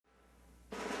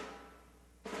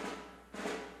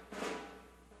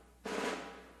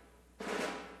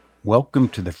Welcome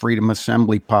to the Freedom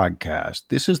Assembly podcast.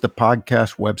 This is the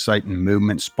podcast website and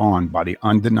movement spawned by the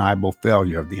undeniable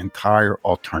failure of the entire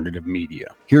alternative media.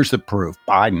 Here's the proof.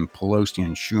 Biden, Pelosi,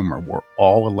 and Schumer were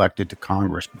all elected to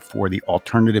Congress before the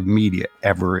alternative media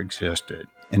ever existed.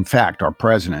 In fact, our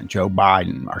president, Joe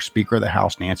Biden, our Speaker of the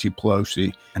House, Nancy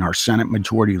Pelosi, and our Senate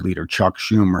Majority Leader, Chuck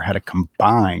Schumer, had a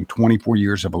combined 24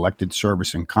 years of elected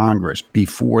service in Congress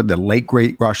before the late,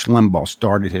 great Rush Limbaugh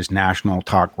started his national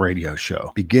talk radio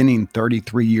show. Beginning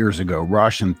 33 years ago,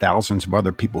 Rush and thousands of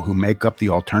other people who make up the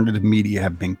alternative media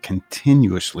have been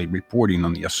continuously reporting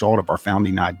on the assault of our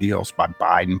founding ideals by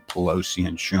Biden, Pelosi,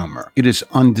 and Schumer. It is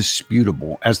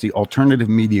undisputable. As the alternative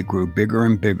media grew bigger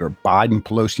and bigger, Biden,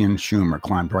 Pelosi, and Schumer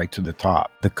climbed right to the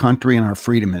top. The country and our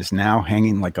freedom is now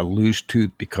hanging like a loose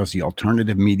tooth because the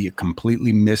alternative media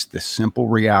completely missed the simple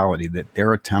reality that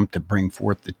their attempt to bring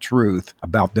forth the truth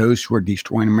about those who are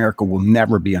destroying America will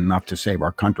never be enough to save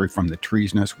our country from the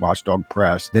treasonous watchdog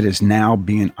press that is now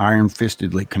being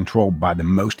iron-fistedly controlled by the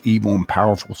most evil and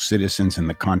powerful citizens in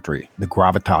the country, the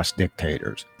gravitas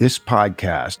dictators. This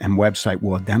podcast and website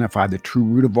will identify the true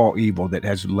root of all evil that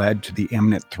has led to the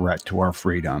imminent threat to our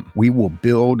freedom. We will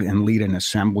build and lead an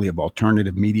assembly of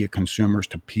alternative media consumers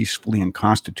to peacefully and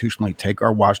constitutionally take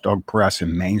our watchdog press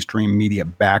and mainstream media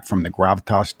back from the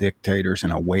gravitas dictators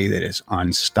in a way that is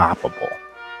unstoppable.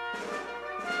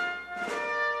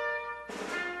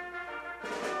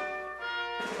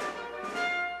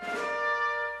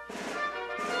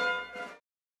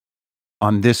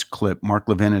 On this clip, Mark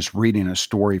Levin is reading a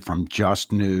story from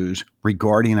Just News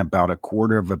regarding about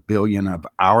 $250 million of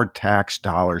our tax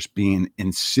dollars being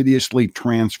insidiously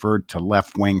transferred to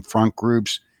left-wing front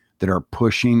groups that are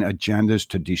pushing agendas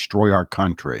to destroy our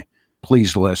country.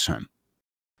 Please listen.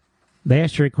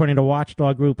 Last year, according to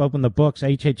Watchdog Group Open the Books,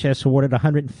 HHS awarded a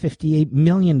 $158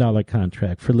 million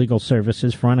contract for legal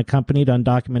services for unaccompanied,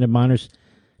 undocumented minors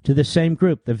to the same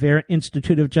group, the Vera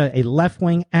Institute of Justice, a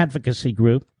left-wing advocacy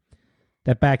group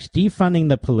that backs defunding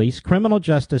the police, criminal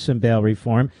justice and bail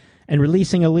reform, and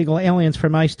releasing illegal aliens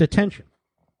from ICE detention.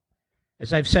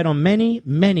 As I've said on many,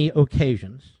 many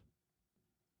occasions,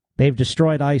 they've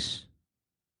destroyed ICE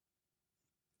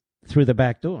through the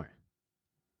back door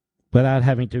without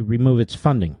having to remove its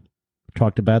funding. We've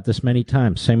talked about this many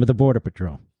times. Same with the Border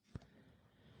Patrol.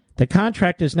 The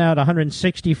contract is now at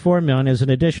 $164 million, as an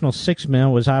additional $6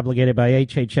 million was obligated by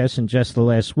HHS in just the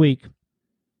last week.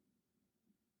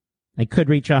 It could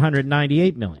reach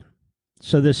 $198 million.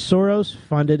 So this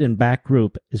Soros-funded and backed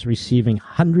group is receiving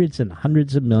hundreds and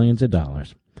hundreds of millions of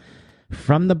dollars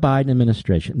from the Biden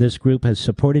administration. This group has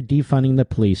supported defunding the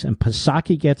police, and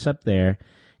Psaki gets up there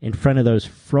in front of those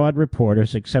fraud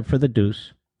reporters, except for the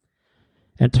Deuce,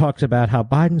 and talks about how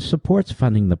Biden supports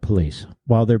funding the police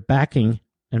while they're backing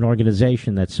an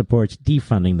organization that supports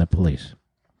defunding the police.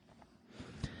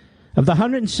 Of the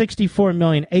 $164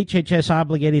 million, HHS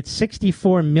obligated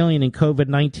 $64 million in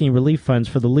COVID-19 relief funds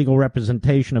for the legal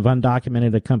representation of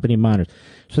undocumented accompanied minors.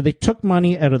 So they took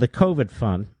money out of the COVID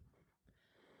fund,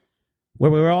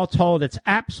 where we were all told it's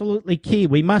absolutely key,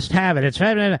 we must have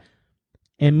it,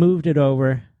 and moved it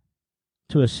over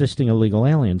to assisting illegal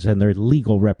aliens and their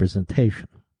legal representation.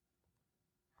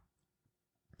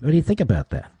 What do you think about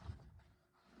that?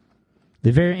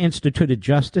 The Vera Institute of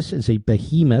Justice is a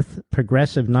behemoth,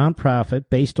 progressive nonprofit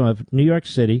based on New York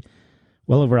City,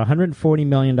 well over $140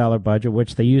 million budget,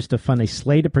 which they use to fund a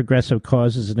slate of progressive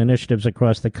causes and initiatives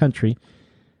across the country,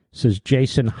 says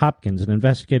Jason Hopkins, an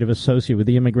investigative associate with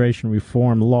the Immigration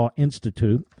Reform Law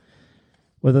Institute,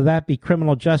 whether that be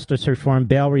criminal justice reform,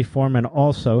 bail reform, and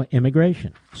also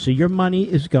immigration. So your money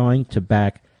is going to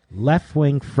back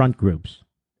left-wing front groups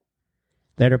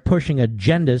that are pushing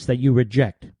agendas that you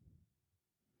reject.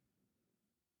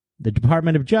 The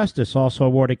Department of Justice also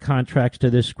awarded contracts to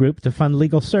this group to fund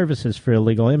legal services for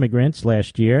illegal immigrants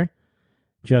last year.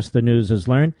 Just the News has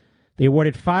learned. They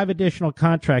awarded 5 additional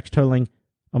contracts totaling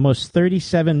almost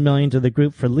 $37 million to the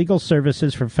group for legal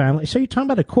services for families. So you're talking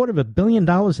about $250 million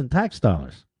in tax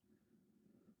dollars.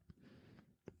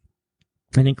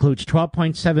 It includes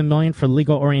 $12.7 million for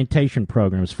legal orientation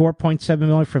programs, $4.7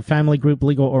 million for family group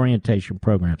legal orientation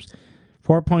programs,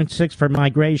 $4.6 for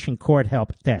migration court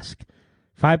help desk,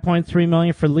 $5.3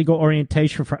 million for legal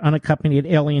orientation for unaccompanied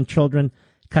alien children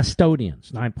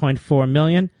custodians, $9.4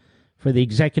 million for the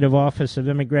Executive Office of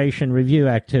Immigration Review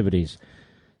activities.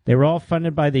 They were all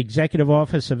funded by the Executive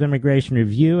Office of Immigration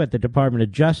Review at the Department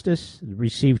of Justice. It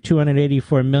received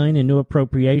 $284 million in new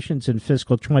appropriations in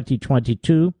fiscal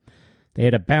 2022. They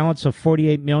had a balance of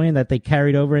 $48 million that they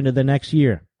carried over into the next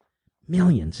year.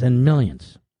 Millions and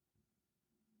millions.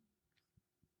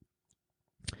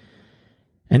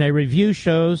 And a review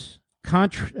shows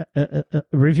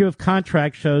review of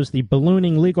contract shows the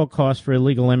ballooning legal costs for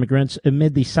illegal immigrants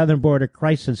amid the southern border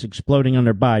crisis exploding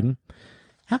under Biden.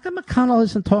 How come McConnell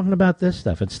isn't talking about this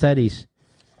stuff? Instead,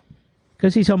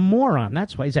 because he's a moron.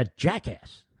 That's why he's a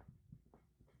jackass.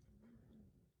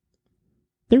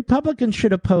 The Republicans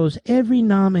should oppose every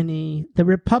nominee. The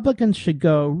Republicans should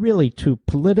go really to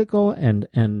political and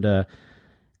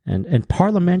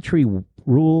parliamentary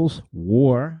rules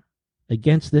war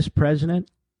against this president.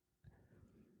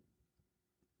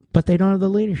 But they don't have the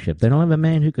leadership. They don't have a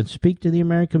man who can speak to the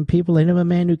American people. They don't have a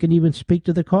man who can even speak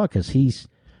to the caucus. He's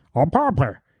a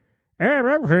pauper.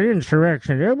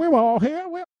 Insurrection. We're all here.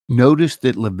 Notice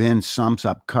that Levin sums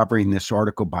up covering this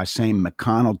article by saying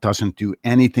McConnell doesn't do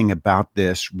anything about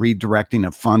this, redirecting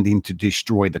of funding to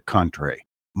destroy the country.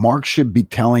 Mark should be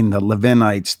telling the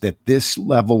Levinites that this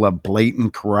level of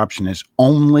blatant corruption is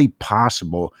only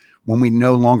possible when we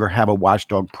no longer have a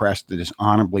watchdog press that is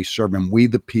honorably serving we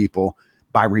the people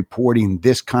by reporting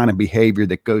this kind of behavior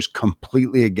that goes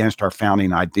completely against our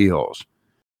founding ideals.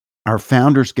 Our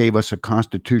founders gave us a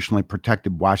constitutionally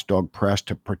protected watchdog press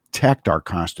to protect our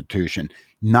Constitution,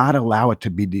 not allow it to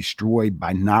be destroyed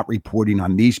by not reporting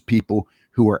on these people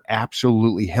who are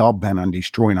absolutely hell-bent on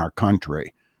destroying our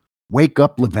country. Wake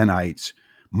up, Levinites.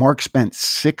 Mark spent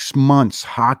 6 months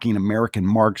hawking American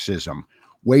Marxism,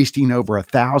 wasting over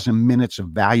 1,000 minutes of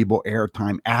valuable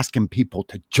airtime asking people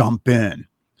to jump in.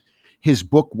 His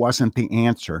book wasn't the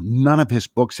answer. None of his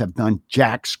books have done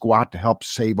jack squat to help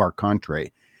save our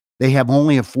country. They have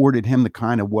only afforded him the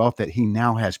kind of wealth that he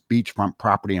now has beachfront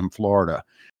property in Florida.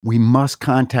 We must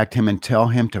contact him and tell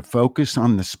him to focus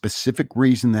on the specific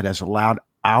reason that has allowed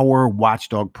our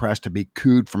watchdog press to be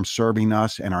cooed from serving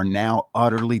us and are now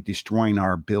utterly destroying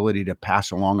our ability to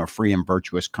pass along a free and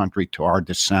virtuous country to our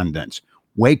descendants.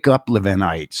 Wake up,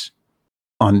 Levinites.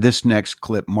 On this next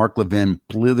clip, Mark Levin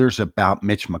blithers about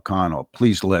Mitch McConnell.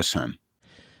 Please listen.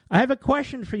 I have a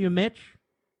question for you, Mitch.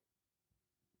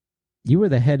 You were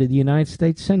the head of the United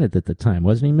States Senate at the time,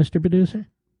 wasn't he, Mr. Producer?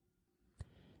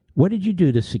 What did you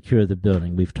do to secure the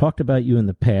building? We've talked about you in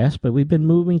the past, but we've been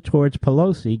moving towards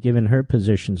Pelosi, given her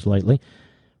positions lately.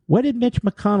 What did Mitch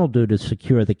McConnell do to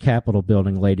secure the Capitol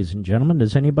building, ladies and gentlemen?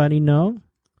 Does anybody know?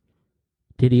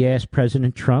 Did he ask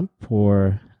President Trump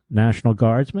for National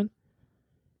Guardsmen?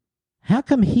 How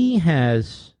come he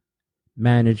has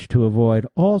managed to avoid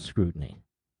all scrutiny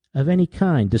of any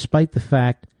kind, despite the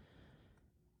fact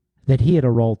that he had a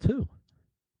role, too,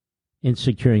 in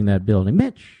securing that building?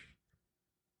 Mitch,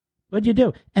 what'd you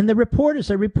do? And the reporters,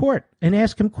 they report and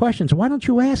ask him questions. Why don't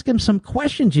you ask him some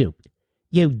questions, you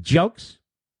jokes?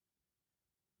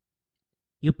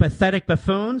 You pathetic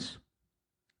buffoons?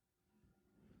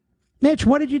 Mitch,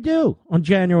 what did you do on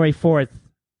January 4th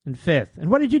and 5th? And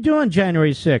what did you do on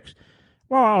January 6th?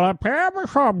 Well,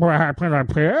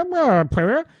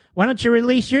 why don't you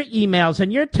release your emails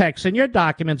and your texts and your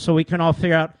documents so we can all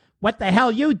figure out what the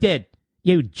hell you did,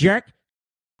 you jerk?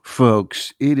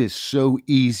 Folks, it is so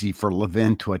easy for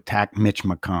Levin to attack Mitch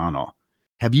McConnell.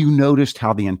 Have you noticed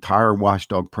how the entire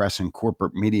watchdog press and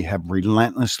corporate media have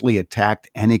relentlessly attacked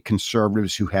any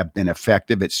conservatives who have been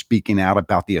effective at speaking out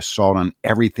about the assault on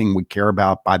everything we care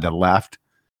about by the left?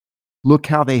 Look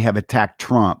how they have attacked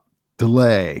Trump,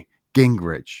 DeLay,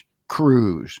 Gingrich,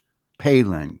 Cruz,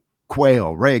 Palin,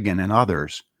 Quayle, Reagan, and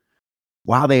others.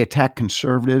 While they attack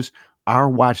conservatives, our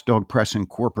watchdog press and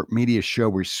corporate media show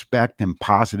respect and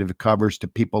positive covers to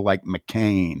people like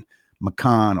McCain,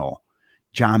 McConnell,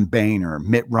 John Boehner,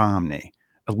 Mitt Romney,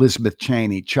 Elizabeth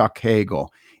Cheney, Chuck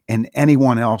Hagel, and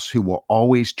anyone else who will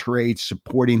always trade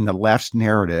supporting the left's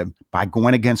narrative by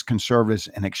going against conservatives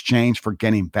in exchange for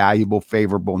getting valuable,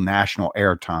 favorable national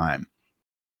airtime.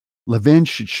 Levin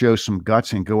should show some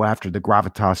guts and go after the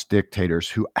gravitas dictators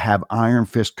who have iron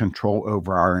fist control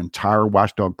over our entire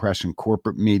watchdog press and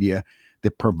corporate media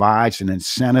that provides an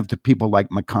incentive to people like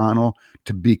McConnell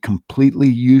to be completely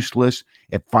useless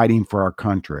at fighting for our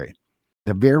country.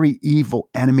 The very evil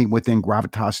enemy within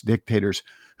gravitas dictators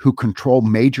who control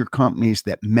major companies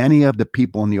that many of the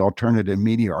people in the alternative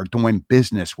media are doing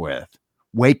business with.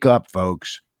 Wake up,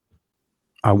 folks.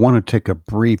 I want to take a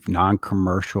brief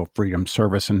non-commercial Freedom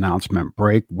Service announcement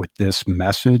break with this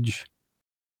message.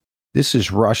 This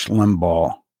is Rush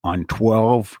Limbaugh on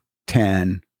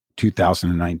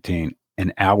 12/10/2019,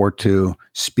 an hour two,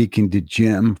 speaking to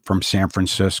Jim from San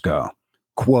Francisco.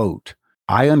 Quote,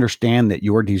 I understand that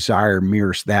your desire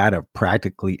mirrors that of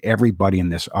practically everybody in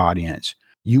this audience.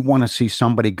 You want to see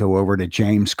somebody go over to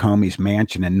James Comey's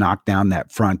mansion and knock down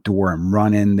that front door and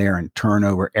run in there and turn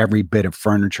over every bit of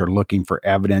furniture looking for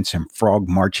evidence and frog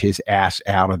march his ass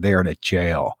out of there to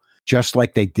jail. just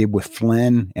like they did with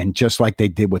Flynn and just like they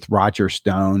did with Roger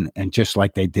Stone and just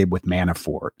like they did with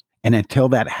Manafort. And until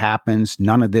that happens,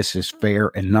 none of this is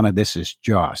fair and none of this is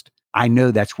just. I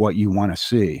know that's what you want to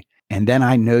see. And then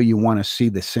I know you want to see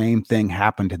the same thing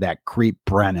happen to that creep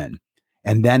Brennan.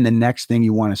 And then the next thing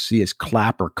you want to see is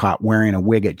Clapper caught wearing a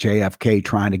wig at JFK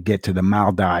trying to get to the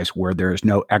Maldives where there is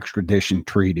no extradition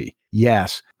treaty.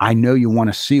 Yes, I know you want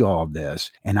to see all of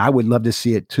this, and I would love to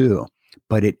see it too.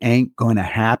 But it ain't going to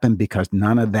happen because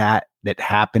none of that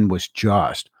happened was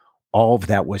just. All of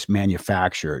that was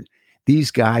manufactured.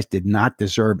 These guys did not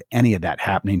deserve any of that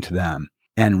happening to them.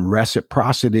 And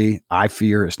reciprocity, I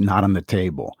fear, is not on the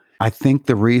table. I think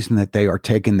the reason that they are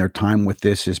taking their time with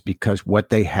this is because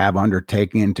what they have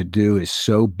undertaken to do is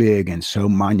so big and so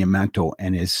monumental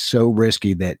and is so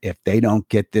risky that if they don't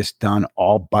get this done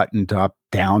all buttoned up,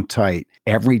 down tight,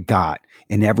 every dot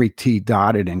and every T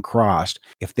dotted and crossed,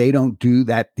 if they don't do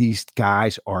that, these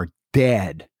guys are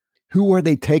dead. Who are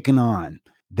they taking on?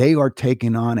 They are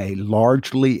taking on a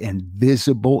largely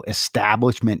invisible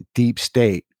establishment, deep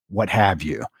state, what have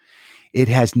you. It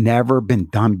has never been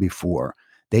done before.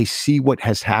 They see what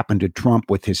has happened to Trump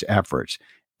with his efforts.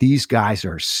 These guys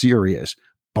are serious.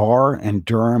 Barr and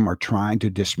Durham are trying to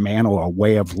dismantle a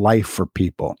way of life for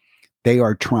people. They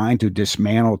are trying to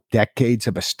dismantle decades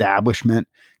of establishment,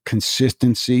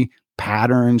 consistency,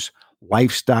 patterns,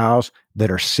 lifestyles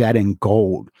that are set in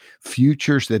gold,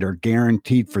 futures that are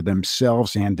guaranteed for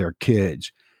themselves and their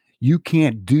kids. You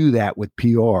can't do that with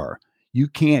PR. You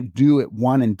can't do it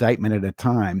one indictment at a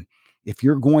time. If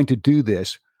you're going to do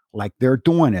this, like they're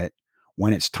doing it,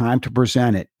 when it's time to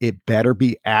present it, it better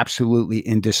be absolutely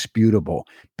indisputable.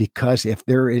 Because if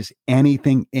there is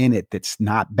anything in it that's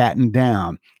not battened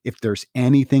down, if there's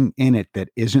anything in it that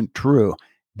isn't true,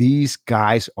 these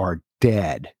guys are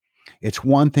dead. It's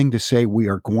one thing to say we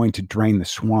are going to drain the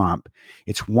swamp.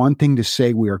 It's one thing to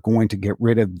say we are going to get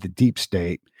rid of the deep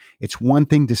state. It's one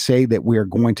thing to say that we are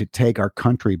going to take our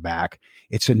country back.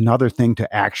 It's another thing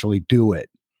to actually do it.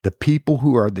 The people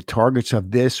who are the targets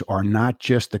of this are not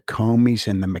just the Comeys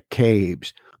and the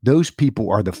McCabe's. Those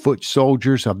people are the foot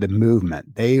soldiers of the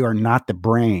movement. They are not the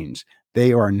brains.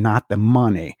 They are not the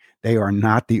money. They are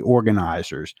not the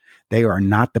organizers. They are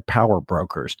not the power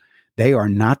brokers. They are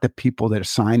not the people that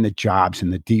assign the jobs in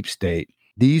the deep state.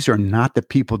 These are not the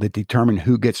people that determine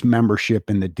who gets membership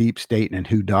in the deep state and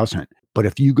who doesn't. But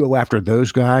if you go after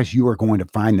those guys, you are going to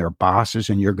find their bosses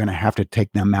and you're going to have to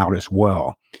take them out as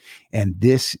well. And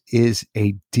this is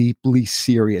a deeply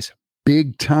serious,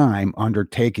 big time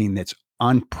undertaking that's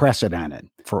unprecedented.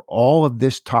 For all of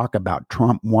this talk about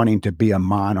Trump wanting to be a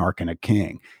monarch and a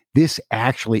king, this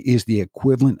actually is the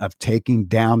equivalent of taking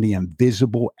down the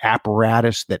invisible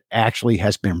apparatus that actually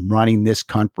has been running this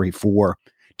country for,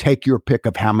 take your pick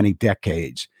of how many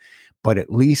decades, but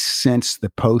at least since the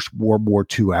post-World War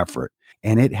II effort.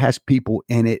 And it has people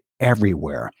in it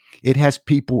everywhere. It has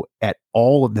people at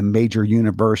all of the major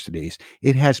universities.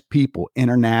 It has people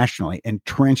internationally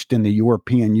entrenched in the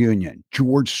European Union,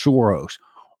 George Soros,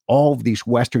 all of these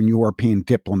Western European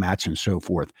diplomats and so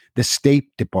forth, the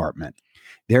State Department.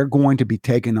 They're going to be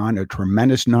taking on a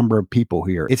tremendous number of people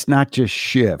here. It's not just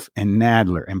Schiff and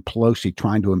Nadler and Pelosi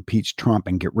trying to impeach Trump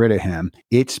and get rid of him.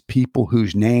 It's people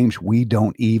whose names we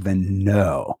don't even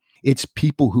know. It's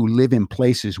people who live in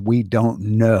places we don't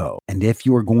know. And if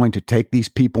you are going to take these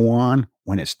people on,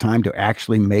 when it's time to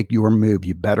actually make your move,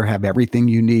 you better have everything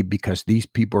you need, because these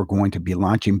people are going to be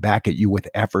launching back at you with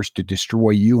efforts to destroy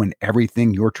you and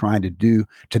everything you're trying to do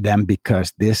to them,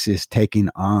 because this is taking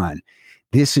on.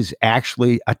 This is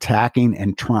actually attacking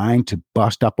and trying to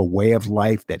bust up a way of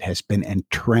life that has been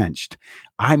entrenched.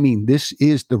 I mean, this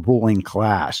is the ruling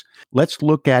class. Let's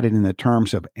look at it in the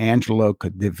terms of Angelo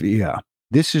Codevilla.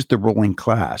 This is the ruling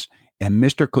class, and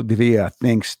Mr. Codevilla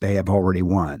thinks they have already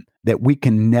won, that we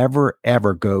can never,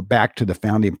 ever go back to the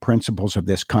founding principles of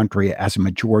this country as a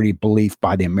majority belief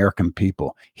by the American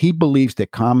people. He believes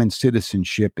that common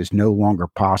citizenship is no longer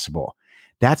possible.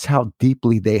 That's how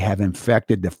deeply they have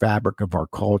infected the fabric of our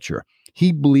culture.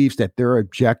 He believes that their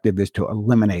objective is to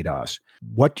eliminate us.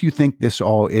 What do you think this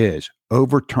all is?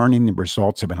 Overturning the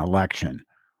results of an election.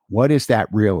 What is that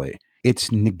really? It's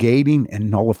negating and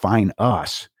nullifying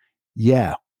us.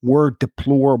 Yeah, we're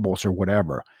deplorables or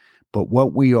whatever, but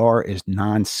what we are is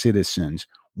non-citizens.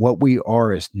 What we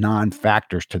are is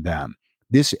non-factors to them.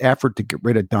 This effort to get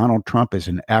rid of Donald Trump is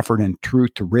an effort in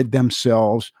truth to rid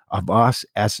themselves of us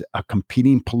as a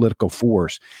competing political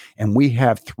force. And we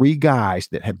have three guys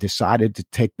that have decided to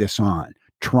take this on: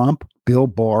 Trump, Bill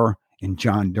Barr, and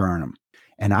John Durham.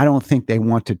 And I don't think they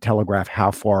want to telegraph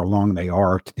how far along they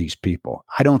are to these people.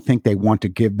 I don't think they want to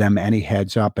give them any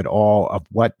heads up at all of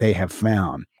what they have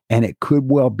found. And it could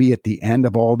well be at the end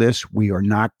of all this, we are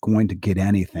not going to get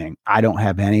anything. I don't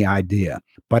have any idea.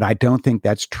 But I don't think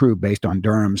that's true based on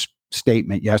Durham's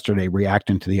statement yesterday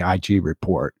reacting to the IG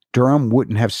report. Durham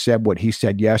wouldn't have said what he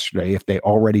said yesterday if they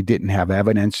already didn't have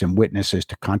evidence and witnesses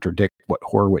to contradict what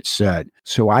Horowitz said.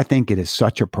 So I think it is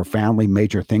such a profoundly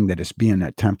major thing that is being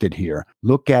attempted here.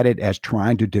 Look at it as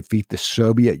trying to defeat the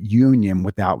Soviet Union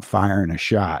without firing a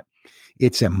shot.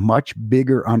 It's a much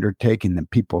bigger undertaking than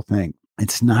people think.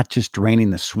 It's not just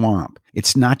draining the swamp.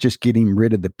 It's not just getting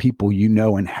rid of the people you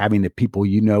know and having the people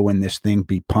you know in this thing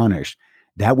be punished.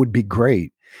 That would be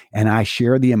great. And I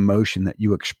share the emotion that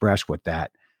you express with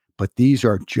that. But these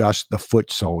are just the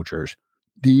foot soldiers.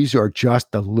 These are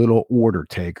just the little order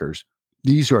takers.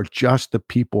 These are just the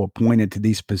people appointed to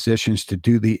these positions to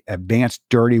do the advanced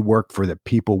dirty work for the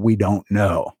people we don't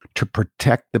know, to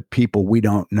protect the people we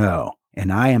don't know.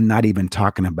 And I am not even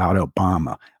talking about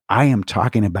Obama. I am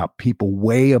talking about people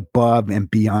way above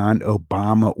and beyond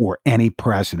Obama or any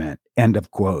president. End of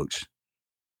quotes.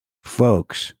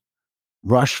 Folks,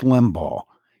 Rush Limbaugh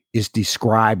is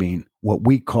describing what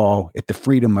we call at the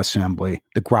Freedom Assembly,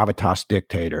 the gravitas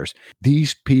dictators.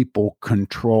 These people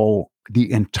control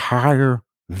the entire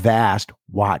vast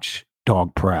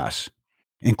watchdog press,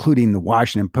 including the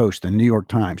Washington Post, the New York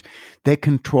Times. They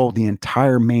control the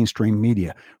entire mainstream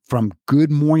media, from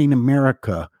Good Morning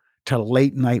America to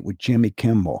Late Night with Jimmy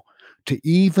Kimmel, to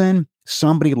even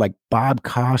somebody like Bob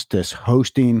Costas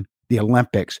hosting the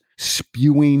Olympics,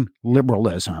 spewing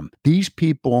liberalism. These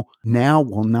people now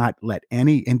will not let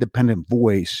any independent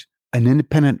voice, an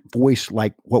independent voice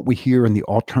like what we hear in the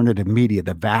alternative media,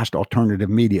 the vast alternative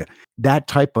media, that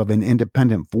type of an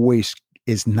independent voice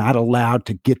is not allowed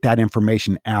to get that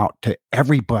information out to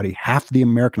everybody, half the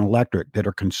American electorate that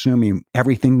are consuming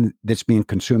everything that's being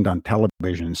consumed on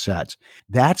television sets.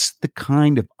 That's the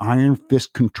kind of iron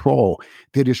fist control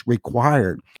that is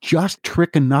required. Just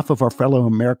trick enough of our fellow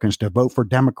Americans to vote for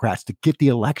Democrats to get the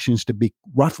elections to be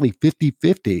roughly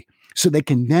 50-50. So they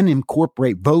can then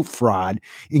incorporate vote fraud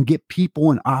and get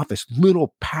people in office,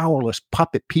 little powerless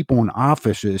puppet people in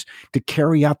offices, to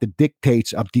carry out the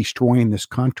dictates of destroying this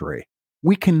country.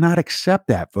 We cannot accept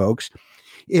that, folks.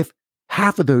 If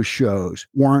half of those shows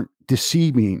weren't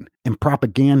deceiving and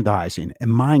propagandizing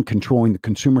and mind controlling the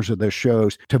consumers of those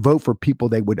shows to vote for people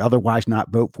they would otherwise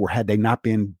not vote for had they not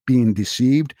been being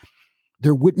deceived,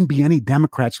 there wouldn't be any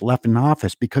Democrats left in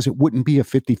office, because it wouldn't be a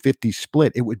 50-50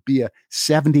 split. It would be a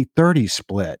 70-30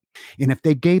 split. And if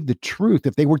they gave the truth,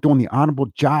 if they were doing the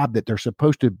honorable job that they're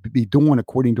supposed to be doing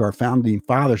according to our founding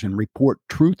fathers, and report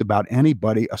truth about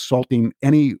anybody assaulting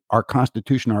our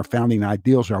Constitution, our founding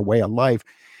ideals, our way of life,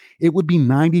 it would be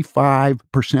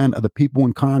 95% of the people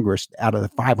in Congress, out of the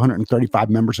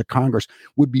 535 members of Congress,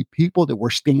 would be people that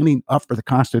were standing up for the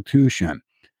Constitution.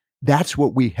 That's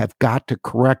what we have got to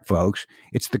correct, folks.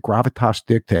 It's the gravitas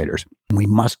dictators. We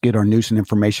must get our news and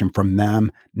information from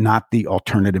them, not the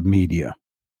alternative media.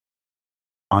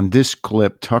 On this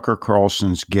clip, Tucker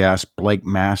Carlson's guest, Blake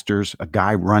Masters, a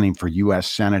guy running for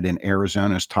U.S. Senate in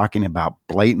Arizona, is talking about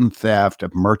blatant theft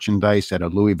of merchandise at a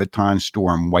Louis Vuitton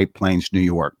store in White Plains, New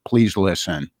York. Please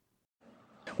listen.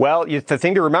 Well, the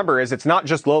thing to remember is it's not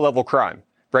just low-level crime,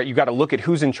 right? You got to look at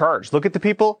who's in charge. Look at the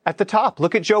people at the top.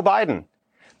 Look at Joe Biden.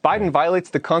 Biden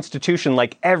violates the Constitution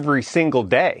like every single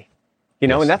day,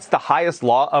 yes. And that's the highest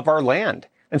law of our land.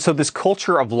 And so this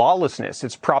culture of lawlessness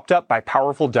is propped up by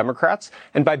powerful Democrats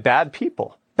and by bad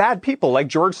people like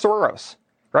George Soros,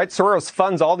 right? Soros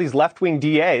funds all these left-wing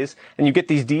DAs, and you get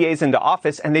these DAs into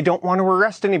office and they don't want to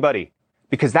arrest anybody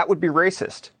because that would be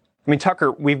racist. I mean,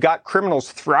 Tucker, we've got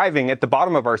criminals thriving at the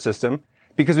bottom of our system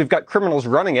because we've got criminals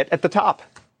running it at the top.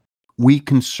 We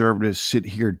conservatives sit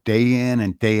here day in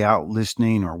and day out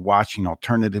listening or watching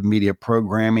alternative media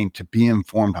programming to be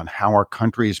informed on how our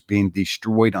country is being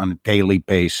destroyed on a daily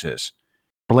basis.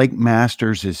 Blake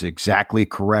Masters is exactly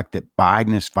correct that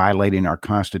Biden is violating our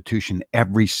Constitution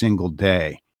every single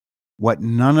day. What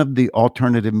none of the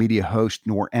alternative media hosts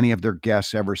nor any of their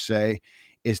guests ever say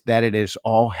is that it is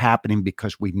all happening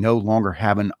because we no longer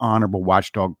have an honorable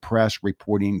watchdog press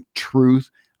reporting truth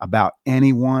about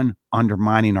anyone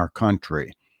undermining our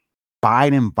country.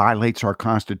 Biden violates our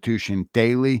Constitution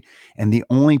daily, and the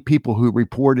only people who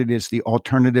report it is the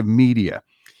alternative media.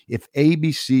 If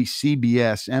ABC,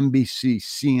 CBS, NBC,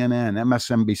 CNN,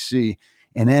 MSNBC,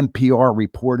 and NPR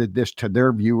reported this to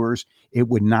their viewers, it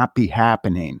would not be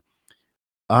happening.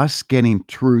 Us getting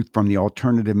truth from the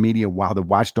alternative media while the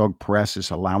watchdog press is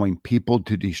allowing people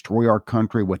to destroy our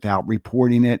country without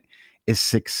reporting it is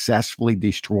successfully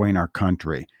destroying our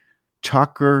country.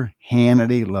 Tucker,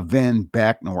 Hannity, Levin,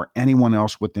 Beck, nor anyone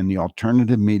else within the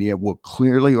alternative media will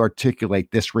clearly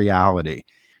articulate this reality.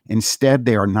 Instead,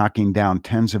 they are knocking down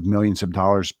tens of millions of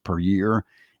dollars per year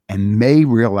and may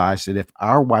realize that if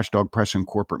our watchdog press and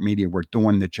corporate media were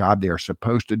doing the job they are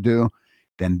supposed to do,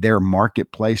 then their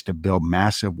marketplace to build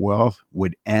massive wealth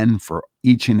would end for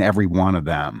each and every one of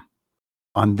them.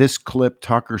 On this clip,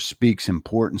 Tucker speaks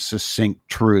important, succinct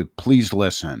truth. Please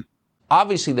listen.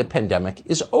 Obviously, the pandemic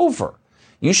is over.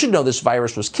 You should know this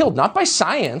virus was killed not by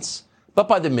science, but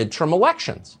by the midterm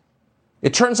elections.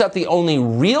 It turns out the only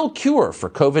real cure for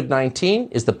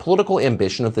COVID-19 is the political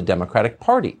ambition of the Democratic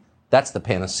Party. That's the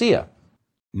panacea.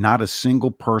 Not a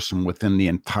single person within the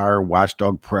entire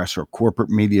watchdog press or corporate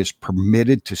media is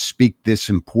permitted to speak this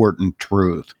important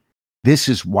truth. This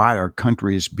is why our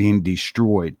country is being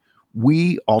destroyed.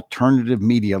 We alternative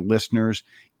media listeners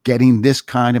getting this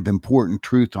kind of important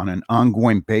truth on an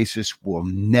ongoing basis will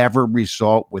never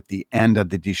result with the end of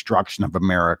the destruction of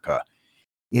America.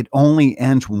 It only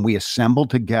ends when we assemble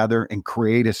together and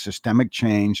create a systemic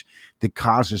change that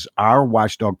causes our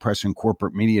watchdog press and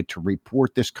corporate media to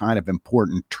report this kind of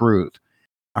important truth.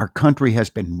 Our country has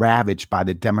been ravaged by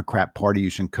the Democrat Party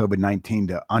using COVID-19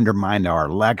 to undermine our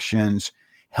elections,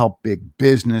 help big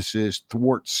businesses,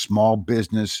 thwart small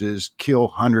businesses, kill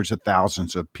hundreds of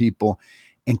thousands of people,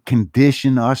 and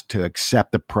condition us to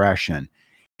accept oppression.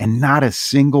 And not a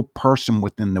single person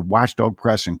within the watchdog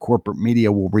press and corporate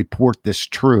media will report this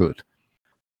truth.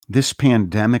 This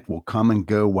pandemic will come and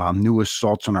go while new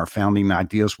assaults on our founding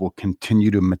ideals will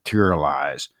continue to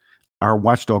materialize. Our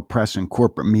watchdog press and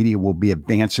corporate media will be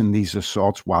advancing these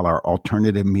assaults while our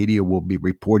alternative media will be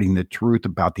reporting the truth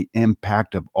about the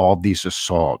impact of all these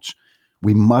assaults.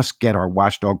 We must get our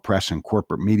watchdog press and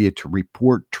corporate media to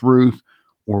report truth,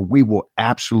 or we will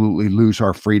absolutely lose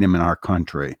our freedom in our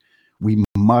country. We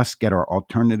must get our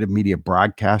alternative media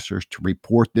broadcasters to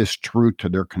report this truth to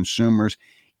their consumers,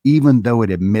 even though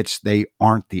it admits they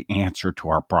aren't the answer to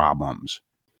our problems.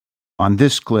 On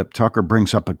this clip, Tucker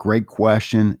brings up a great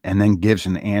question and then gives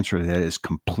an answer that is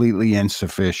completely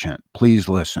insufficient. Please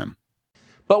listen.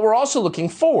 But we're also looking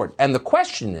forward. And the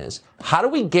question is, how do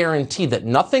we guarantee that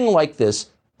nothing like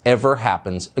this ever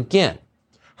happens again?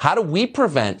 How do we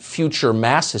prevent future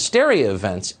mass hysteria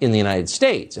events in the United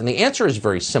States? And the answer is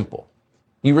very simple.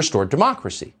 You restore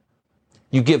democracy.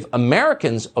 You give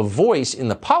Americans a voice in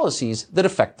the policies that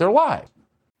affect their lives.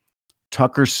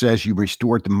 Tucker says you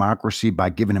restore democracy by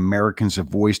giving Americans a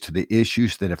voice to the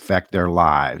issues that affect their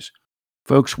lives.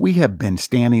 Folks, we have been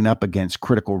standing up against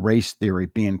critical race theory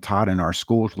being taught in our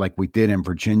schools like we did in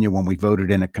Virginia when we voted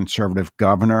in a conservative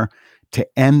governor to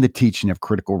end the teaching of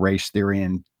critical race theory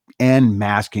and end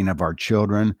masking of our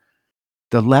children.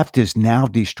 The left is now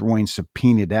destroying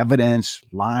subpoenaed evidence,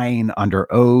 lying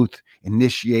under oath,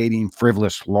 initiating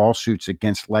frivolous lawsuits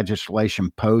against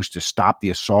legislation posed to stop the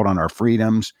assault on our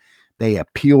freedoms. They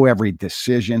appeal every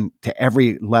decision to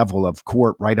every level of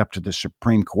court, right up to the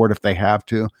Supreme Court if they have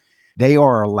to. They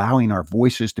are allowing our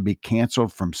voices to be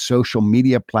canceled from social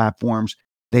media platforms.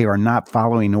 They are not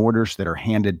following orders that are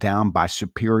handed down by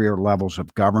superior levels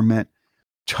of government.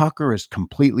 Tucker is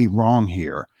completely wrong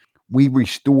here. We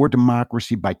restore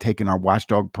democracy by taking our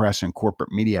watchdog press and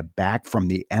corporate media back from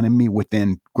the enemy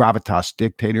within gravitas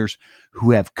dictators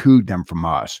who have cooed them from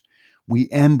us. We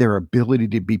end their ability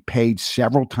to be paid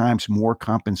several times more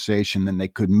compensation than they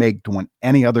could make doing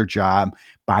any other job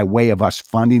by way of us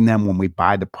funding them when we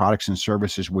buy the products and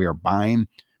services we are buying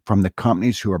from the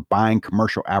companies who are buying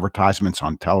commercial advertisements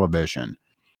on television.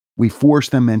 We force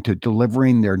them into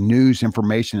delivering their news,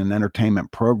 information, and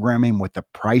entertainment programming with a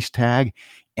price tag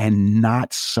and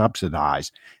not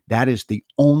subsidized. That is the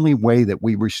only way that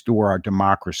we restore our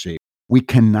democracy. We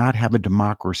cannot have a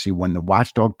democracy when the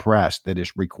watchdog press that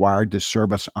is required to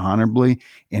serve us honorably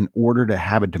in order to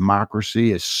have a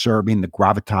democracy is serving the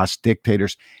gravitas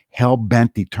dictators'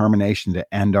 hell-bent determination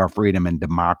to end our freedom and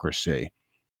democracy.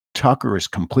 Tucker is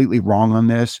completely wrong on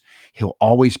this. He'll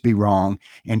always be wrong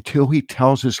until he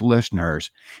tells his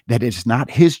listeners that it's not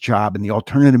his job and the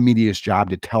alternative media's job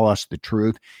to tell us the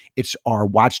truth. It's our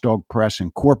watchdog press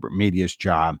and corporate media's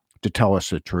job to tell us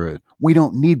the truth. We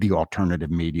don't need the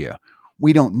alternative media.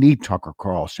 We don't need Tucker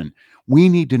Carlson. We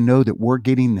need to know that we're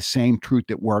getting the same truth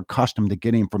that we're accustomed to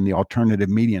getting from the alternative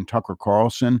media and Tucker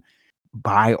Carlson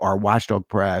by our watchdog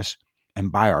press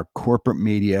and by our corporate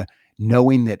media,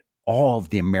 knowing that all of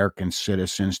the American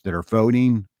citizens that are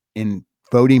voting in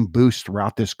voting booths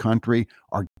throughout this country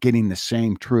are getting the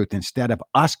same truth instead of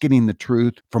us getting the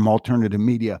truth from alternative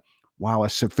media, while a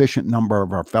sufficient number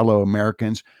of our fellow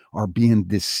Americans are being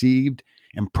deceived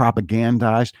and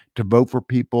propagandized to vote for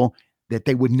people that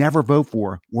they would never vote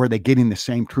for, were they getting the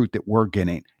same truth that we're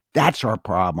getting? That's our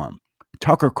problem.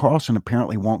 Tucker Carlson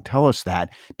apparently won't tell us that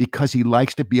because he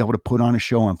likes to be able to put on a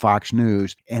show on Fox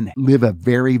News and live a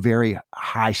very, very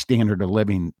high standard of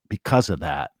living because of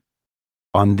that.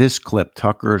 On this clip,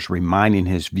 Tucker is reminding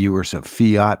his viewers of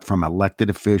fiat from elected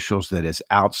officials that is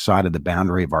outside of the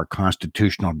boundary of our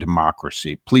constitutional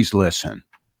democracy. Please listen.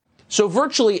 So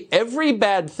virtually every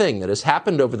bad thing that has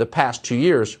happened over the past 2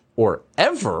 years, or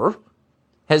ever,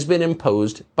 has been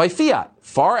imposed by fiat,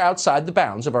 far outside the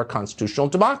bounds of our constitutional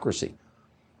democracy.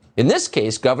 In this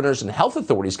case, governors and health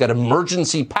authorities got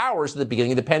emergency powers at the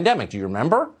beginning of the pandemic. Do you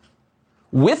remember?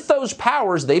 With those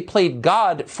powers, they played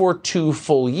God for 2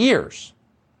 full years.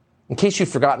 In case you've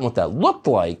forgotten what that looked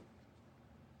like,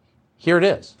 here it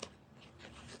is.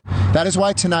 That is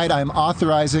why tonight I am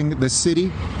authorizing the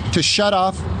city to shut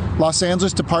off Los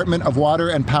Angeles Department of Water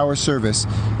and Power Service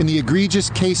in the egregious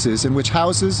cases in which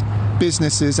houses,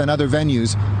 businesses, and other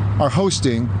venues are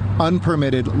hosting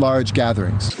unpermitted large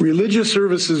gatherings. Religious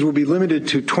services will be limited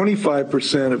to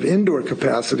 25% of indoor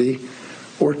capacity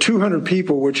or 200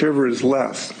 people, whichever is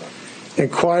less. And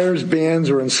choirs, bands,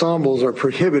 or ensembles are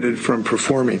prohibited from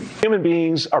performing. Human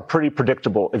beings are pretty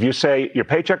predictable. If you say your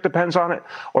paycheck depends on it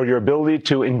or your ability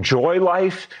to enjoy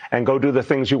life and go do the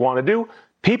things you want to do,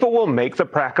 people will make the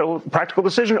practical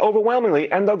decision overwhelmingly,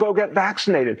 and they'll go get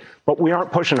vaccinated. But we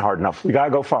aren't pushing hard enough. We got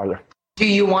to go farther. Do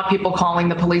you want people calling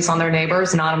the police on their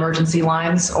neighbors, not emergency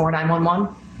lines or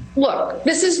 911? Look,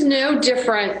 this is no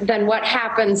different than what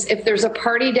happens if there's a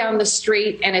party down the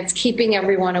street and it's keeping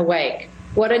everyone awake.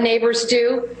 What do neighbors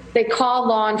do? They call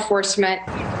law enforcement.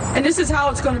 And this is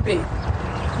how it's going to be.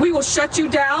 We will shut you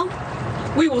down.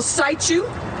 We will cite you.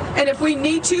 And if we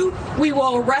need to, we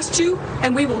will arrest you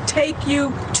and we will take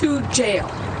you to jail.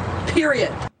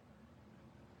 Period.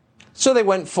 So they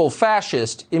went full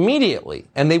fascist immediately,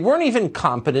 and they weren't even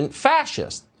competent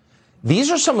fascists. These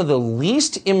are some of the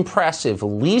least impressive,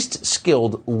 least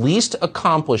skilled, least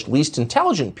accomplished, least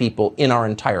intelligent people in our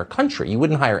entire country. You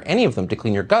wouldn't hire any of them to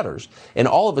clean your gutters. And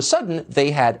all of a sudden, they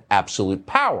had absolute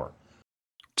power.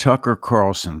 Tucker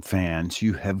Carlson fans,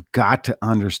 you have got to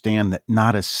understand that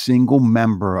not a single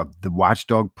member of the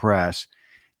watchdog press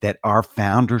that our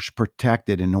founders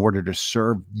protected in order to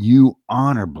serve you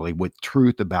honorably with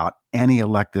truth about any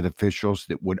elected officials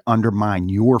that would undermine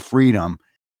your freedom,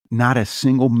 not a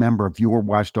single member of your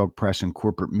watchdog press and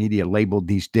corporate media labeled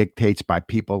these dictates by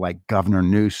people like Governor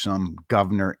Newsom,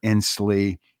 Governor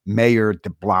Inslee, Mayor de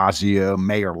Blasio,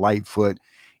 Mayor Lightfoot,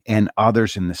 and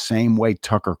others in the same way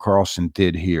Tucker Carlson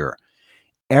did here.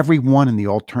 Everyone in the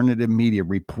alternative media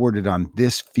reported on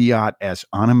this fiat as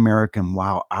un-American,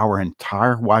 while our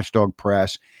entire watchdog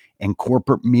press and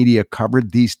corporate media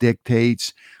covered these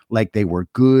dictates like they were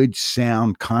good,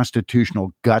 sound,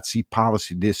 constitutional, gutsy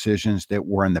policy decisions that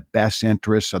were in the best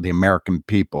interests of the American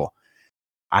people.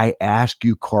 I ask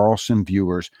you, Carlson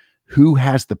viewers, who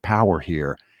has the power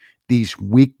here? These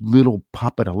weak little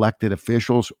puppet elected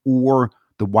officials or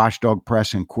the watchdog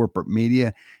press and corporate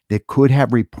media that could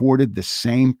have reported the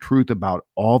same truth about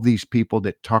all these people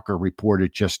that Tucker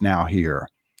reported just now here?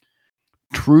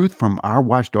 Truth from our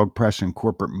watchdog press and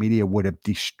corporate media would have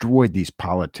destroyed these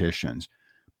politicians.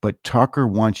 But Tucker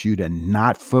wants you to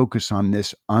not focus on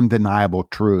this undeniable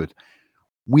truth.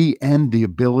 We end the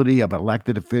ability of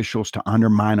elected officials to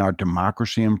undermine our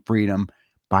democracy and freedom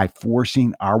by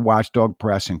forcing our watchdog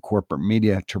press and corporate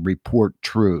media to report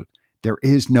truth. There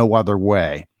is no other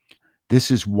way.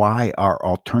 This is why our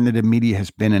alternative media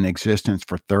has been in existence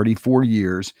for 34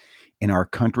 years, and our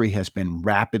country has been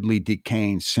rapidly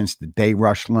decaying since the day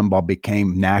Rush Limbaugh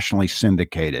became nationally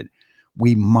syndicated.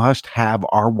 We must have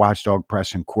our watchdog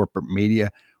press and corporate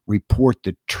media report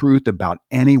the truth about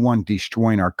anyone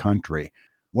destroying our country.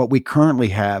 What we currently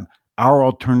have, our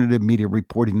alternative media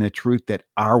reporting the truth that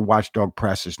our watchdog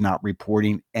press is not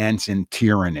reporting, ends in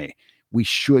tyranny. We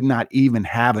should not even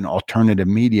have an alternative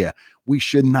media. We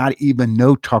should not even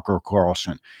know Tucker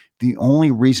Carlson. The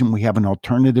only reason we have an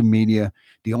alternative media,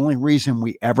 the only reason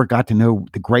we ever got to know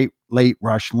the great late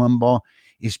Rush Limbaugh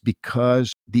is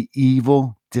because the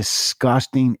evil,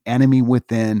 disgusting enemy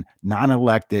within,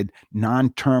 non-elected,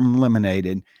 non-term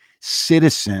eliminated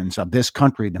citizens of this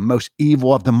country, the most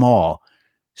evil of them all,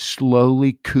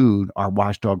 slowly cooed our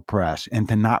watchdog press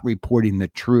into not reporting the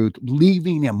truth,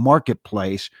 leaving a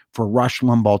marketplace for Rush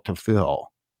Limbaugh to fill.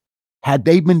 Had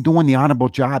they been doing the honorable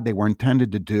job they were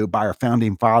intended to do by our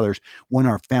founding fathers, when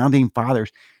our founding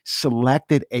fathers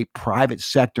selected a private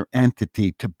sector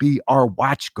entity to be our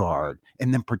watchguard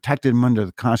and then protected them under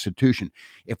the Constitution,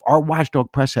 if our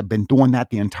watchdog press had been doing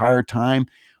that the entire time,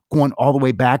 going all the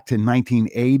way back to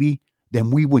 1980, then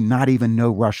we would not even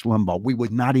know Rush Limbaugh. We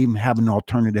would not even have an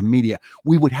alternative media.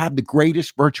 We would have the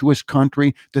greatest virtuous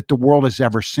country that the world has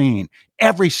ever seen.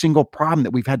 Every single problem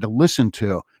that we've had to listen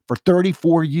to for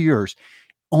 34 years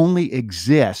only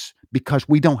exists because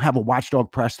we don't have a watchdog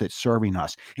press that's serving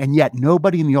us. And yet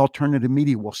nobody in the alternative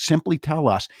media will simply tell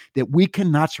us that we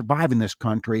cannot survive in this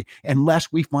country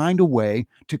unless we find a way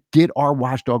to get our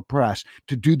watchdog press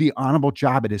to do the honorable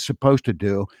job it is supposed to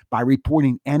do by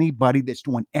reporting anybody that's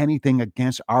doing anything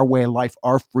against our way of life,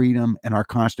 our freedom, and our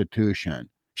Constitution.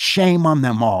 Shame on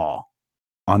them all.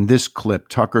 On this clip,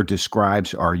 Tucker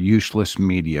describes our useless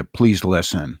media. Please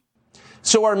listen.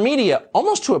 So our media,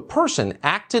 almost to a person,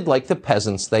 acted like the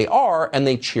peasants they are, and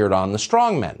they cheered on the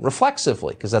strongmen,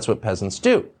 reflexively, because that's what peasants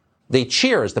do. They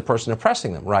cheer as the person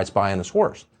oppressing them rides by on his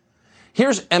horse.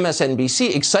 Here's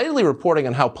MSNBC excitedly reporting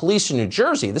on how police in New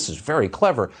Jersey, this is very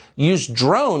clever, used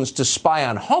drones to spy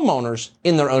on homeowners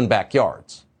in their own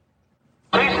backyards.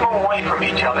 Please move away from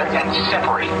each other and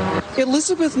separate.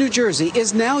 Elizabeth, New Jersey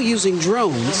is now using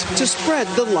drones to spread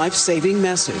the life-saving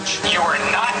message. You are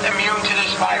not immune to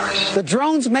this virus. The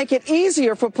drones make it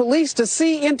easier for police to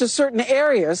see into certain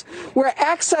areas where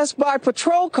access by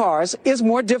patrol cars is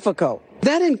more difficult.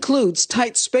 That includes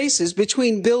tight spaces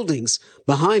between buildings,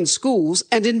 behind schools,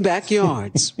 and in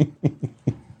backyards.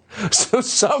 So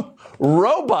some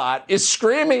robot is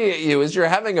screaming at you as you're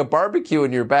having a barbecue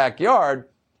in your backyard,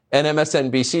 and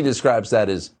MSNBC describes that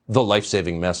as the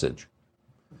life-saving message.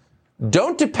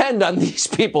 Don't depend on these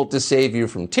people to save you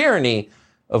from tyranny.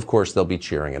 Of course, they'll be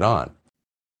cheering it on.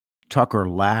 Tucker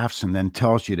laughs and then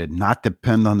tells you to not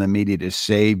depend on the media to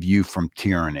save you from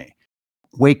tyranny.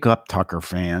 Wake up, Tucker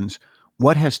fans.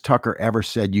 What has Tucker ever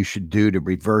said you should do to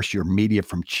reverse your media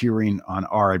from cheering on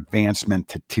our advancement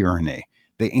to tyranny?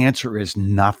 The answer is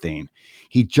nothing.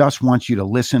 He just wants you to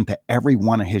listen to every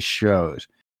one of his shows.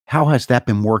 How has that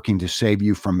been working to save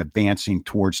you from advancing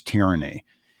towards tyranny?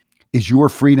 Is your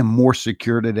freedom more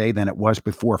secure today than it was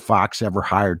before Fox ever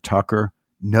hired Tucker?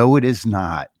 No, it is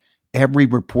not. Every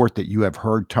report that you have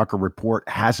heard Tucker report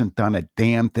hasn't done a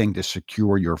damn thing to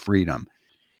secure your freedom.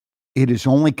 It is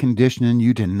only conditioning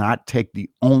you to not take the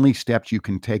only steps you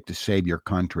can take to save your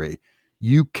country.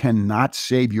 You cannot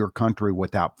save your country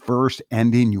without first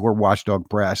ending your watchdog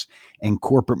press and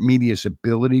corporate media's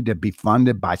ability to be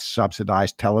funded by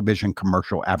subsidized television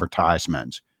commercial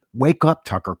advertisements. Wake up,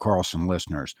 Tucker Carlson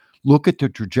listeners. Look at the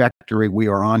trajectory we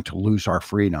are on to lose our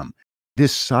freedom.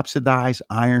 This subsidized,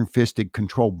 iron-fisted,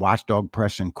 controlled watchdog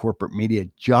press and corporate media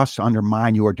just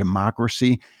undermine your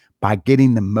democracy by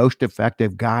getting the most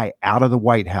effective guy out of the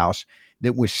White House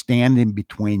that was standing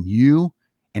between you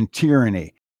and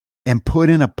tyranny, and put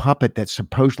in a puppet that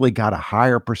supposedly got a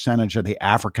higher percentage of the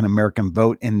African-American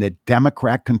vote in the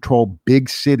Democrat-controlled big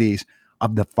cities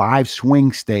of the 5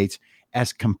 swing states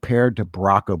as compared to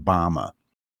Barack Obama.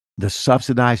 The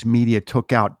subsidized media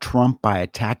took out Trump by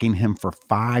attacking him for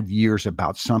 5 years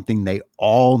about something they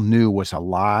all knew was a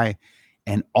lie,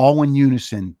 and all in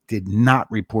unison did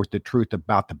not report the truth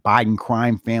about the Biden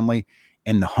crime family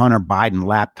and the Hunter Biden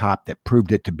laptop that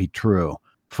proved it to be true.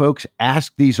 Folks,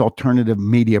 ask these alternative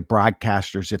media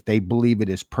broadcasters if they believe it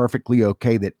is perfectly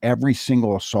okay that every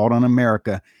single assault on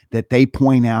America that they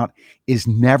point out is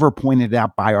never pointed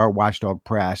out by our watchdog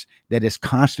press that is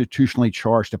constitutionally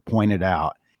charged to point it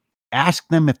out. Ask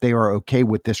them if they are okay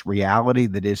with this reality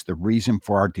that is the reason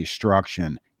for our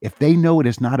destruction. If they know it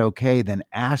is not okay, then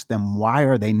ask them why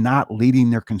are they not leading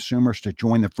their consumers to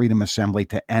join the Freedom Assembly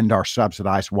to end our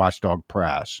subsidized watchdog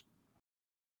press.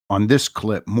 On this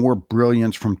clip, more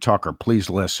brilliance from Tucker. Please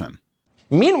listen.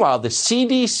 Meanwhile, the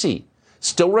CDC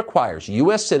still requires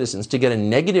U.S. citizens to get a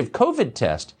negative COVID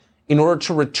test in order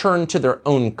to return to their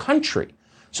own country.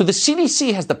 So the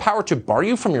CDC has the power to bar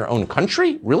you from your own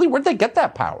country? Really? Where'd they get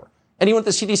that power? Anyone at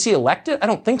the CDC elected? I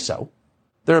don't think so.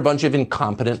 They're a bunch of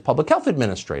incompetent public health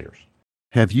administrators.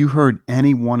 Have you heard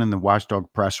anyone in the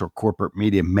watchdog press or corporate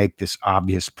media make this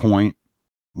obvious point?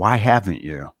 Why haven't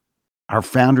you? Our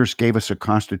founders gave us a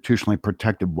constitutionally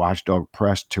protected watchdog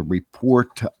press to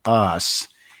report to us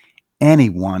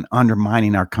anyone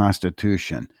undermining our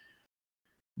Constitution.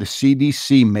 The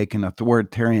CDC making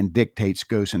authoritarian dictates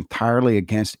goes entirely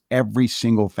against every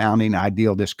single founding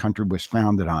ideal this country was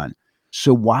founded on.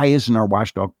 So why isn't our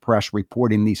watchdog press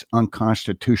reporting these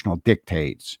unconstitutional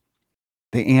dictates?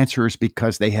 The answer is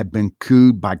because they have been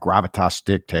cooed by gravitas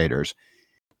dictators.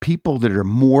 People that are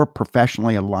more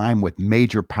professionally aligned with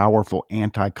major, powerful,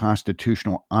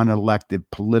 anti-constitutional, unelected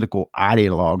political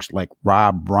ideologues like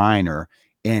Rob Reiner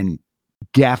and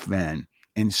Geffen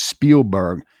and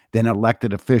Spielberg than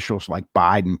elected officials like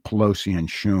Biden, Pelosi, and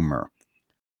Schumer.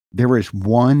 There is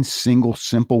one single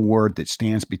simple word that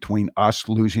stands between us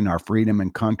losing our freedom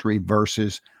and country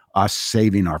versus us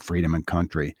saving our freedom and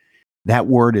country. That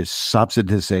word is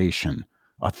subsidization,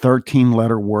 a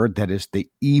 13-letter word that is the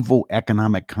evil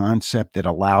economic concept that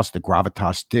allows the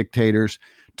gravitas dictators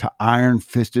to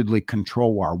iron-fistedly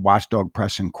control our watchdog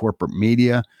press and corporate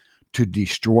media, to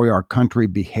destroy our country,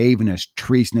 behaving as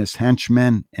treasonous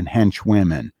henchmen and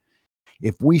henchwomen.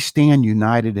 If we stand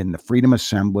united in the Freedom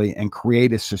Assembly and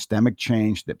create a systemic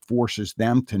change that forces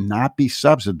them to not be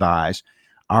subsidized,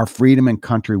 our freedom and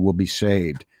country will be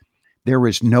saved. There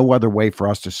is no other way for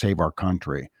us to save our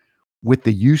country. With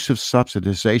the use of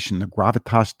subsidization, the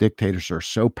gravitas dictators are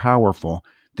so powerful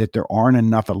that there aren't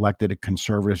enough elected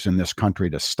conservatives in this country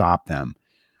to stop them.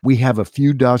 We have a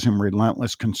few dozen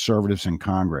relentless conservatives in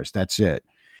Congress. That's it.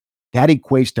 That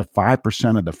equates to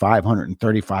 5% of the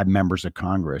 535 members of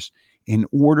Congress. In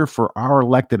order for our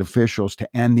elected officials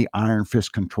to end the iron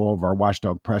fist control of our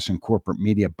watchdog press and corporate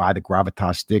media by the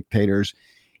gravitas dictators,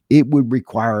 it would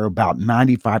require about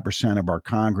 95% of our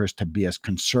Congress to be as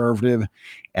conservative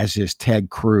as is Ted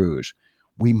Cruz.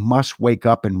 We must wake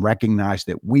up and recognize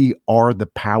that we are the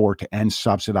power to end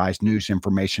subsidized news,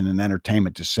 information, and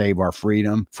entertainment to save our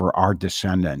freedom for our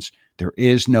descendants. There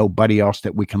is nobody else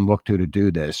that we can look to do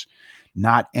this.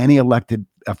 Not any elected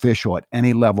official at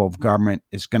any level of government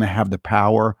is going to have the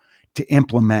power to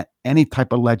implement any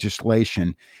type of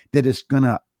legislation that is going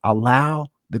to allow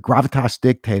the gravitas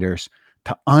dictators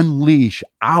to unleash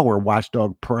our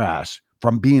watchdog press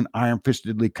from being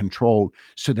iron-fistedly controlled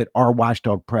so that our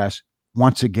watchdog press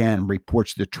once again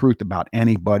reports the truth about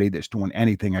anybody that's doing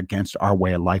anything against our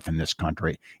way of life in this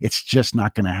country. It's just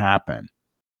not going to happen.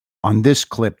 On this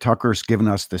clip, Tucker's given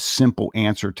us the simple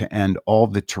answer to end all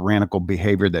the tyrannical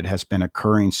behavior that has been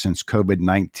occurring since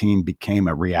COVID-19 became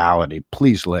a reality.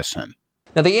 Please listen.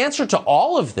 Now, the answer to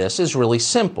all of this is really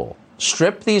simple.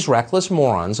 Strip these reckless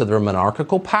morons of their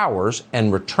monarchical powers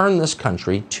and return this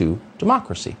country to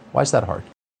democracy. Why is that hard?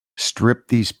 Strip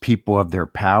these people of their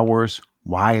powers?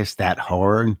 Why is that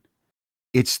hard?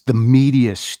 It's the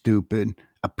media, stupid.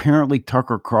 Apparently,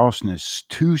 Tucker Carlson is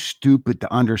too stupid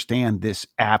to understand this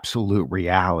absolute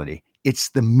reality. It's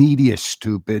the media,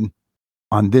 stupid.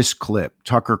 On this clip,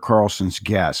 Tucker Carlson's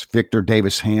guest, Victor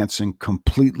Davis Hanson,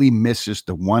 completely misses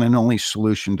the one and only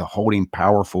solution to holding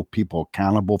powerful people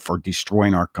accountable for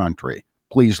destroying our country.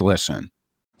 Please listen.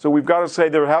 So we've got to say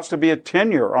there has to be a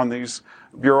tenure on these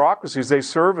bureaucracies. They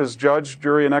serve as judge,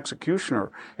 jury, and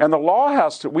executioner. And the law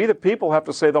has to, we the people have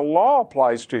to say the law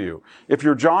applies to you. If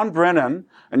you're John Brennan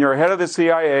and you're head of the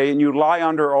CIA and you lie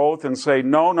under oath and say,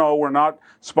 no, we're not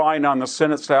spying on the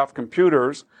Senate staff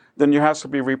computers, then there has to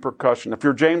be repercussion. If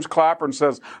you're James Clapper and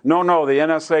says, no, the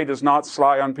NSA does not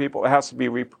spy on people, it has to be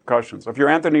repercussions. If you're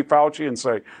Anthony Fauci and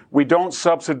say, we don't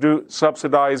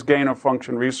subsidize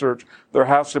gain-of-function research, there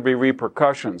has to be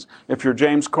repercussions. If you're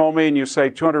James Comey and you say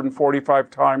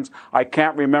 245 times, I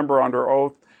can't remember under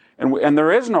oath, and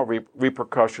there is no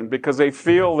repercussion because they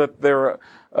feel that they're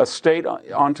a state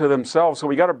unto themselves. So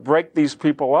we got to break these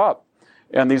people up.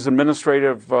 And these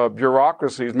administrative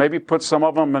bureaucracies, maybe put some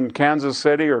of them in Kansas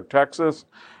City or Texas,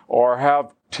 or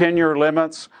have tenure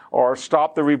limits, or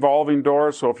stop the revolving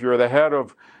door. So if you're the head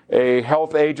of a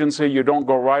health agency, you don't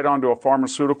go right onto a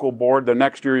pharmaceutical board. The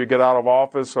next year you get out of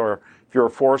office, or if you're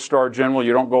a 4-star general,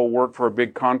 you don't go work for a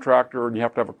big contractor and you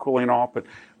have to have a cooling off. But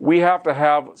we have to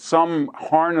have some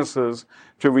harnesses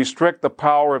to restrict the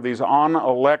power of these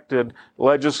unelected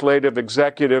legislative,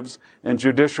 executives, and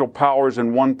judicial powers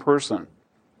in one person.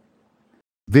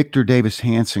 Victor Davis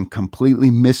Hanson completely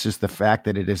misses the fact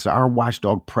that it is our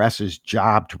watchdog press's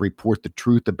job to report the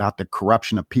truth about the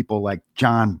corruption of people like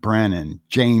John Brennan,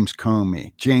 James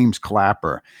Comey, James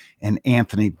Clapper, and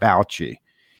Anthony Fauci.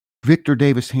 Victor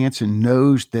Davis Hanson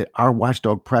knows that our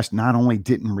watchdog press not only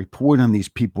didn't report on these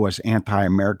people as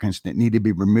anti-Americans that need to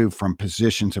be removed from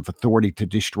positions of authority to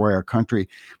destroy our country,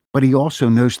 but he also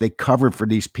knows they covered for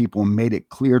these people and made it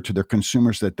clear to their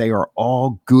consumers that they are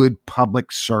all good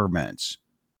public servants.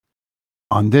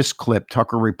 On this clip,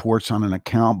 Tucker reports on an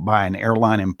account by an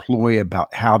airline employee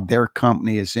about how their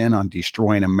company is in on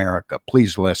destroying America.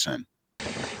 Please listen.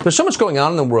 There's so much going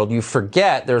on in the world, you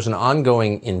forget there's an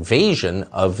ongoing invasion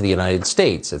of the United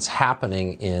States. It's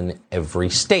happening in every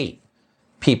state.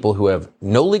 People who have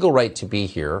no legal right to be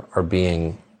here are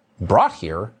being brought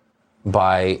here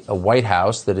by a White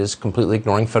House that is completely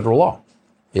ignoring federal law.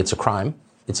 It's a crime.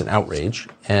 It's an outrage.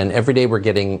 And every day we're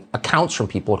getting accounts from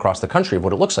people across the country of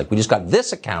what it looks like. We just got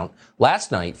this account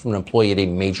last night from an employee at a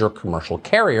major commercial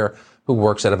carrier who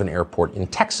works out of an airport in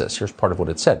Texas. Here's part of what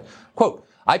it said. Quote,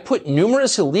 I put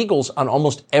numerous illegals on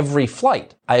almost every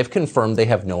flight. I have confirmed they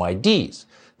have no IDs.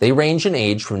 They range in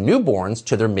age from newborns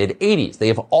to their mid-80s. They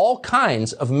have all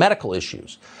kinds of medical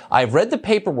issues. I've read the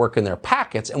paperwork in their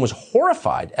packets and was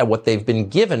horrified at what they've been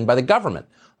given by the government.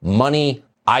 Money,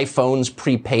 iPhones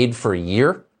prepaid for a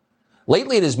year.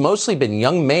 Lately, it has mostly been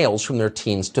young males from their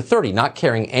teens to 30, not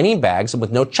carrying any bags and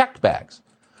with no checked bags.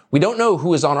 We don't know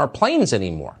who is on our planes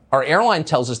anymore. Our airline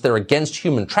tells us they're against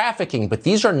human trafficking, but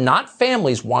these are not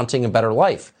families wanting a better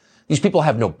life. These people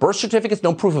have no birth certificates,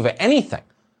 no proof of anything.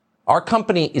 Our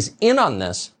company is in on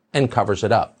this and covers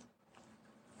it up.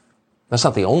 That's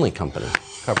not the only company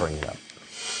covering it up.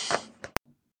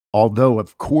 Although,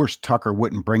 of course, Tucker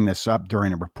wouldn't bring this up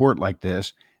during a report like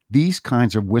this, these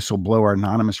kinds of whistleblower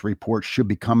anonymous reports should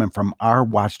be coming from our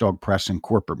watchdog press and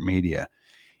corporate media.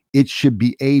 It should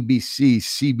be ABC,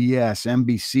 CBS,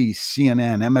 NBC,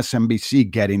 CNN, MSNBC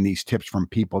getting these tips from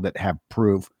people that have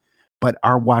proof. But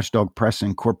our watchdog press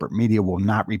and corporate media will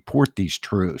not report these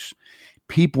truths.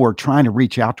 People are trying to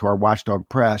reach out to our watchdog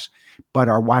press, but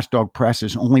our watchdog press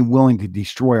is only willing to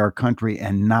destroy our country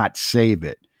and not save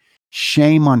it.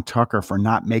 Shame on Tucker for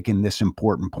not making this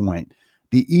important point.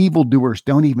 The evildoers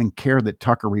don't even care that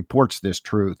Tucker reports this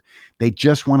truth. They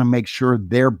just want to make sure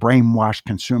their brainwashed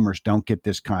consumers don't get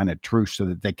this kind of truth so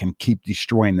that they can keep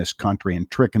destroying this country and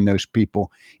tricking those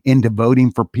people into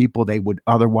voting for people they would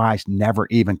otherwise never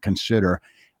even consider.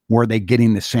 Were they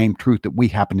getting the same truth that we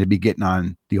happen to be getting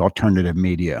on the alternative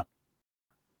media?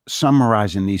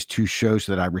 Summarizing these two shows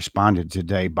that I responded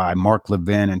today by Mark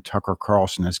Levin and Tucker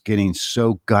Carlson as getting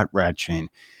so gut-wrenching.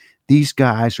 These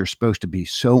guys are supposed to be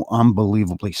so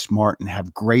unbelievably smart and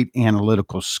have great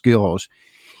analytical skills,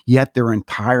 yet their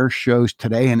entire shows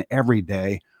today and every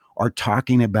day are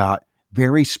talking about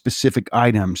very specific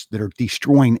items that are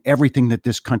destroying everything that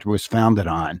this country was founded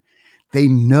on. They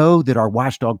know that our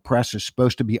watchdog press is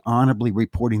supposed to be honorably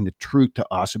reporting the truth to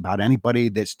us about anybody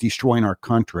that's destroying our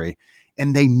country,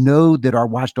 and they know that our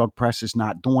watchdog press is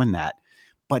not doing that.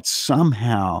 But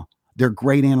somehow their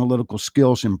great analytical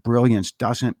skills and brilliance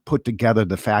doesn't put together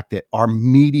the fact that our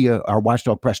media, our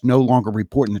watchdog press, no longer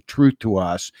reporting the truth to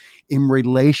us in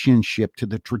relationship to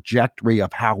the trajectory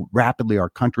of how rapidly our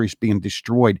country is being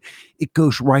destroyed. It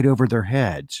goes right over their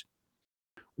heads.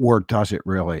 Or does it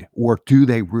really? Or do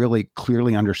they really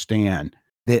clearly understand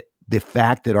that the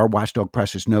fact that our watchdog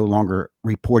press is no longer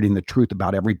reporting the truth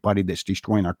about everybody that's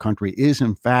destroying our country is,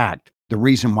 in fact, the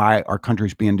reason why our country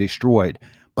is being destroyed?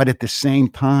 But at the same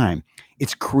time,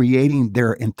 it's creating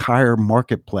their entire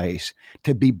marketplace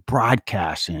to be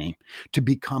broadcasting, to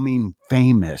becoming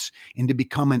famous, and to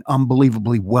becoming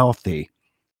unbelievably wealthy.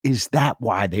 Is that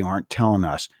why they aren't telling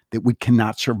us that we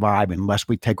cannot survive unless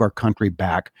we take our country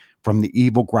back from the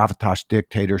evil gravitas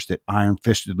dictators that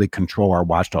iron-fistedly control our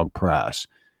watchdog press?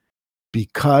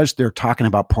 Because they're talking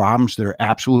about problems that are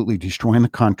absolutely destroying the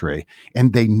country,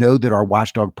 and they know that our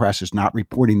watchdog press is not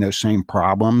reporting those same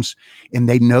problems, and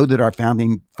they know that our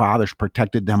founding fathers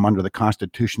protected them under the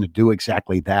Constitution to do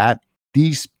exactly that.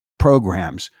 These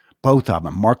programs, both of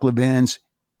them, Mark Levin's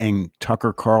and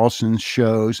Tucker Carlson's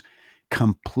shows,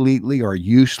 completely are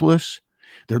useless.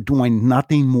 They're doing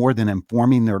nothing more than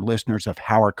informing their listeners of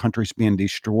how our country's being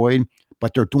destroyed,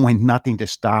 but they're doing nothing to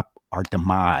stop our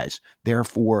demise.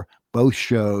 Therefore, both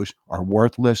shows are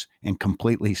worthless and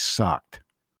completely sucked.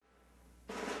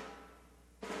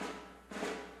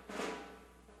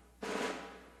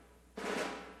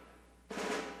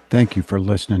 Thank you for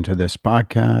listening to this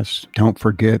podcast. Don't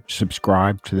forget,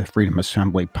 subscribe to the Freedom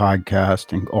Assembly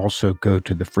podcast, and also go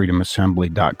to the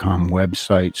freedomassembly.com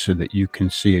website so that you can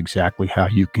see exactly how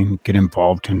you can get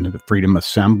involved in the Freedom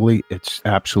Assembly. It's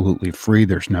absolutely free.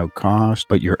 There's no cost,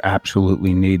 but you're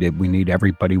absolutely needed. We need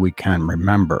everybody we can.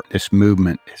 Remember, this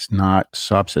movement is not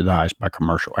subsidized by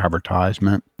commercial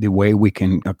advertisement. The way we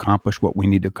can accomplish what we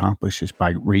need to accomplish is by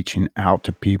reaching out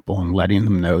to people and letting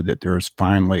them know that there's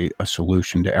finally a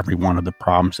solution to every one of the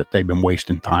problems that they've been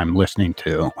wasting time listening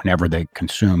to whenever they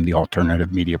consume the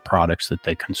alternative media products that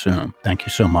they consume. Thank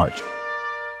you so much.